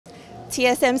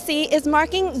TSMC is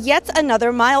marking yet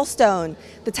another milestone.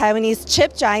 The Taiwanese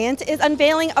chip giant is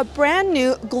unveiling a brand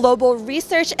new global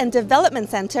research and development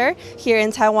center here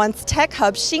in Taiwan's tech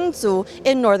hub Hsinchu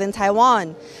in northern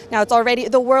Taiwan. Now, it's already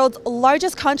the world's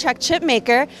largest contract chip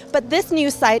maker, but this new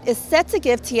site is set to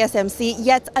give TSMC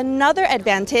yet another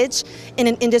advantage in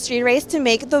an industry race to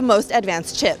make the most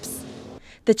advanced chips.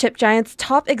 The chip giant's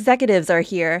top executives are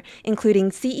here, including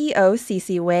CEO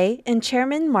C.C. Wei and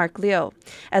Chairman Mark Liu,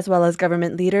 as well as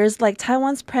government leaders like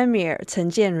Taiwan's Premier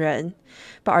Tseng.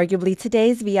 But arguably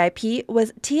today's VIP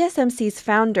was TSMC's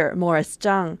founder,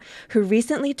 Chang, who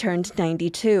recently turned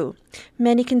 92.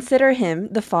 Many consider him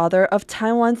the father of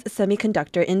Taiwan's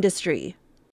semiconductor industry.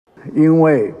 因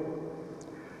为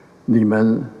你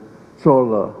们做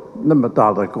了那么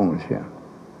大的贡献，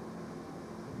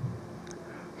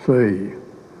所以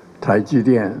台积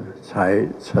电才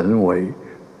成为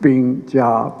兵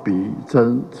家必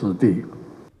争之地。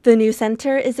 The new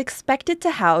center is expected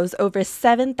to house over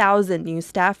 7,000 new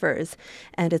staffers,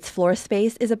 and its floor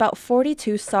space is about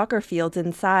 42 soccer fields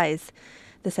in size.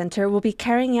 The center will be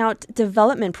carrying out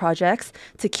development projects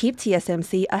to keep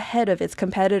TSMC ahead of its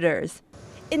competitors.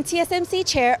 In TSMC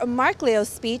Chair Mark Liu's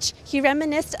speech, he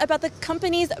reminisced about the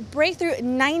company's breakthrough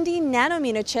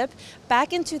 90-nanometer chip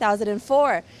back in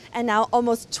 2004. And now,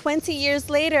 almost 20 years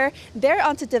later, they're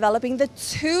on to developing the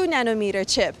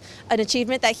 2-nanometer chip, an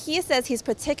achievement that he says he's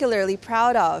particularly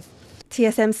proud of.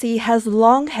 TSMC has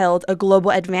long held a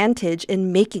global advantage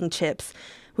in making chips,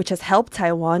 which has helped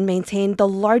Taiwan maintain the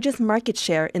largest market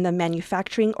share in the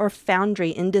manufacturing or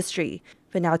foundry industry.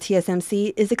 But now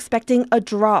TSMC is expecting a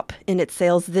drop in its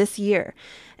sales this year.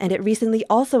 And it recently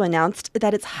also announced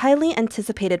that its highly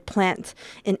anticipated plant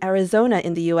in Arizona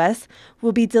in the U.S.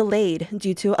 will be delayed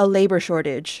due to a labor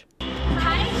shortage.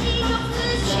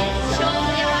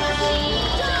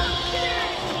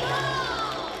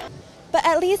 But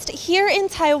at least here in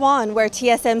Taiwan, where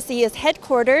TSMC is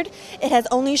headquartered, it has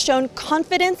only shown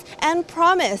confidence and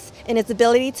promise in its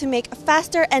ability to make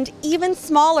faster and even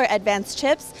smaller advanced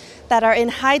chips that are in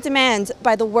high demand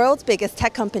by the world's biggest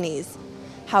tech companies.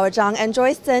 Chang and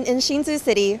Joyce in Hsinchu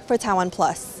City for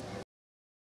TaiwanPlus.